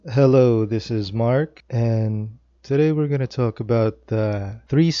Hello, this is Mark, and today we're going to talk about the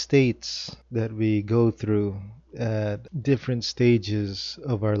three states that we go through at different stages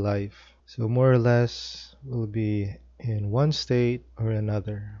of our life. So, more or less, we'll be in one state or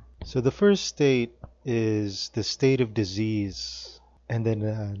another. So, the first state is the state of disease, and then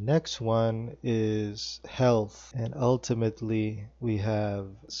the next one is health, and ultimately, we have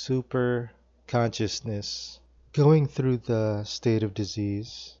super consciousnness. Going through the state of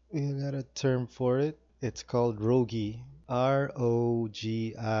disease, we got a term for it. It's called rogi.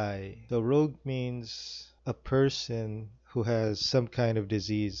 Rogi. So rogue means a person who has some kind of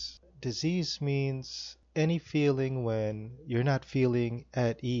disease. Disease means any feeling when you're not feeling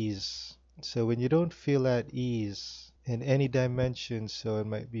at ease. So when you don't feel at ease in any dimension, so it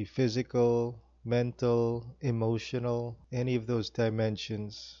might be physical, mental, emotional, any of those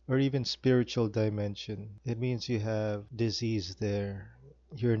dimensions, or even spiritual dimension, it means you have disease there.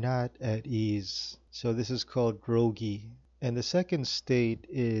 You're not at ease. So this is called groggy. And the second state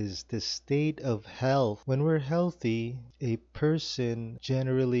is the state of health. When we're healthy, a person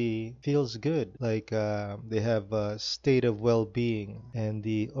generally feels good, like they have a state of well being, and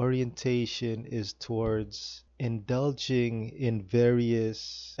the orientation is towards indulging in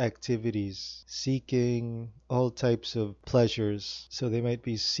various activities, seeking all types of pleasures. So they might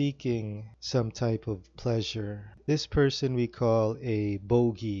be seeking some type of pleasure. This person we call a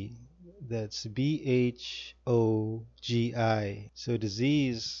bogey. That's Bhogi. So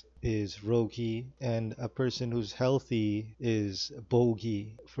disease is rogi, and a person who's healthy is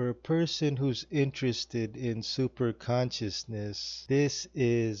bogey. For a person who's interested in super consciousness, this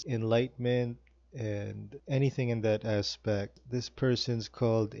is enlightenment and anything in that aspect. This person's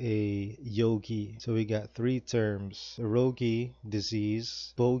called a yogi. So we got three terms: rogi,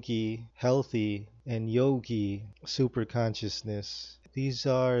 disease; bogey, healthy; and yogi, super consciousness. These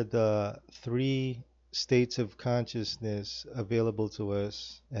are the three states of consciousness available to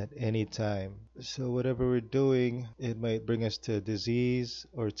us at any time. So, whatever we're doing, it might bring us to disease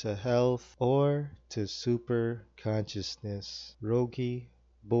or to health or to super consciousness. Rogi,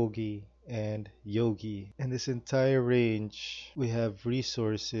 Bogi, and Yogi. In this entire range, we have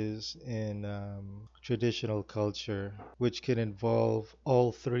resources in traditional culture which can involve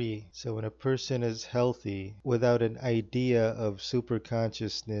all three. So, when a person is healthy without an idea of super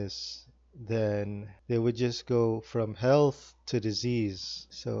consciousness, then they would just go from health to disease.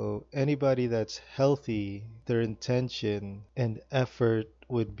 So, anybody that's healthy, their intention and effort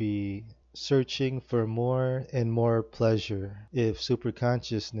would be searching for more and more pleasure if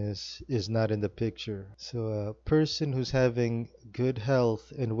superconsciousness is not in the picture. So, a person who's having good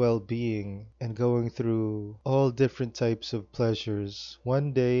health and well being and going through all different types of pleasures,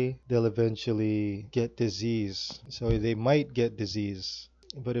 one day they'll eventually get disease. So, they might get disease.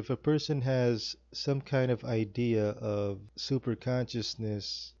 But if a person has some kind of idea of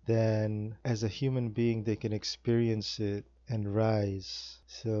superconsciousness, then as a human being they can experience it and rise.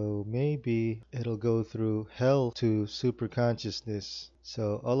 So maybe it'll go through hell to super consciousness.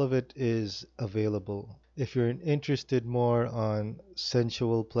 So all of it is available. If you're interested more on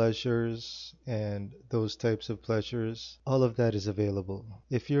sensual pleasures and those types of pleasures, all of that is available.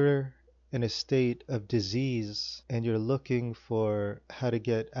 If you're in a state of disease and you're looking for how to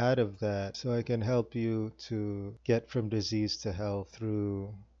get out of that, so I can help you to get from disease to health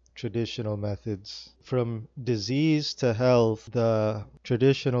through traditional methods. From disease to health, the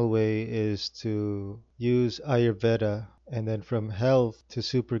traditional way is to use Ayurveda, and then from health to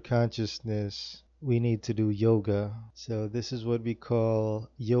super consciousness, we need to do yoga. So, this is what we call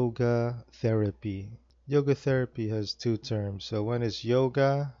yoga therapy. Yoga therapy has two terms. So, one is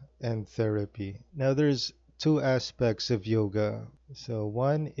yoga and therapy. Now, there's two aspects of yoga. So,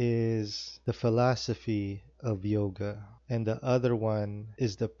 one is the philosophy of yoga, and the other one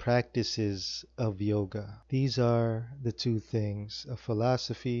is the practices of yoga. These are the two things: a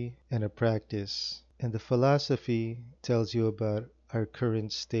philosophy and a practice. And the philosophy tells you about our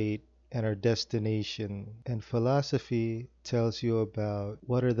current state and our destination. And philosophy tells you about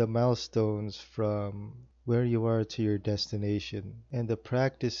what are the milestones from where you are to your destination. And the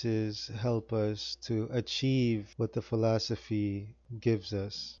practices help us to achieve what the philosophy gives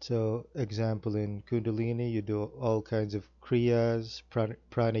us. So, example in Kundalini, you do all kinds of kriyas,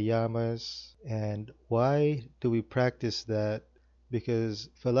 pranayamas. And why do we practice that? Because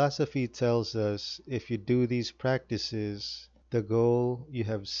philosophy tells us if you do these practices, the goal you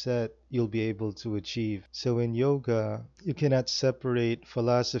have set, you'll be able to achieve. So in yoga, you cannot separate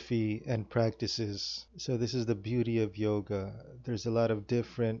philosophy and practices. So this is the beauty of yoga. There's a lot of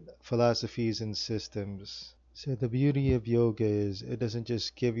different philosophies and systems. So the beauty of yoga is it doesn't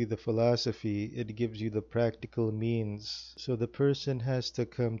just give you the philosophy, it gives you the practical means. So the person has to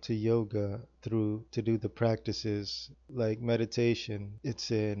come to yoga through to do the practices like meditation.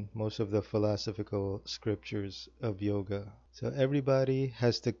 It's in most of the philosophical scriptures of yoga. So everybody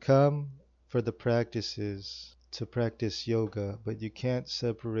has to come for the practices to practice yoga, but you can't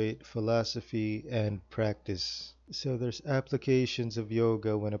separate philosophy and practice. So there's applications of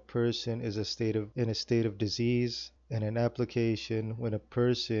yoga when a person is in a state of disease, and an application when a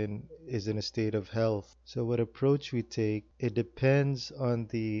person is in a state of health. So what approach we take, it depends on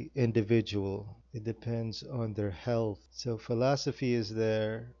the individual. It depends on their health. So philosophy is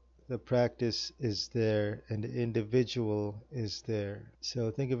there, the practice is there, and the individual is there.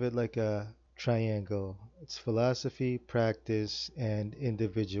 So think of it like a triangle. It's philosophy, practice, and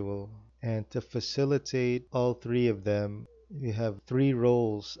individual. And to facilitate all three of them, we have three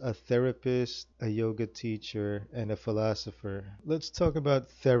roles: a therapist, a yoga teacher, and a philosopher. Let's talk about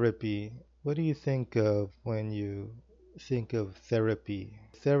therapy. What do you think of when you think of therapy?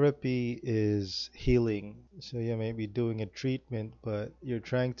 Therapy is healing. So you may be doing a treatment, but you're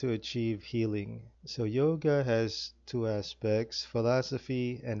trying to achieve healing. So yoga has two aspects,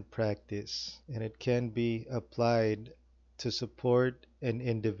 philosophy and practice, and it can be applied to support an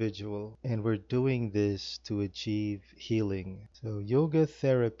individual. And we're doing this to achieve healing. So yoga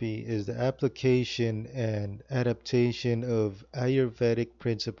therapy is the application and adaptation of Ayurvedic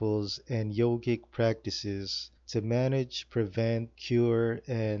principles and yogic practices to manage, prevent, cure,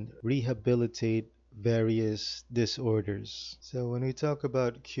 and rehabilitate various disorders. So when we talk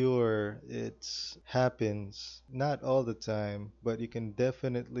about cure, it happens not all the time, but you can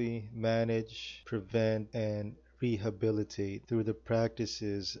definitely manage, prevent, and rehabilitate through the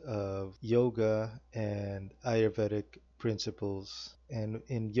practices of yoga and Ayurvedic principles. And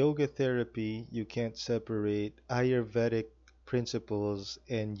in yoga therapy, you can't separate Ayurvedic principles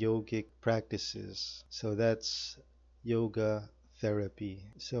and yogic practices. So that's yoga therapy.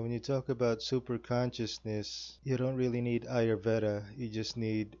 So when you talk about super consciousness, you don't really need Ayurveda, you just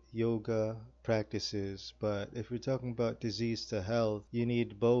need yoga practices. But if you're talking about disease to health, you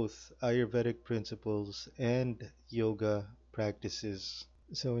need both Ayurvedic principles and yoga practices.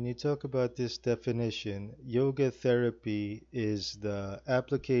 So when you talk about this definition, yoga therapy is the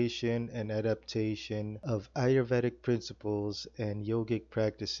application and adaptation of Ayurvedic principles and yogic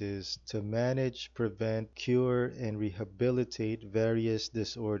practices to manage, prevent, cure, and rehabilitate various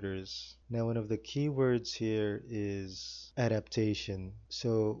disorders. Now, one of the key words here is adaptation.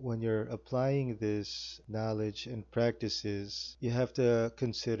 So, when you're applying this knowledge and practices, you have to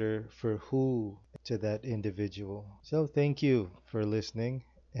consider for who to that individual. So, thank you for listening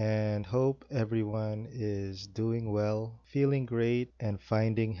and hope everyone is doing well, feeling great, and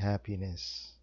finding happiness.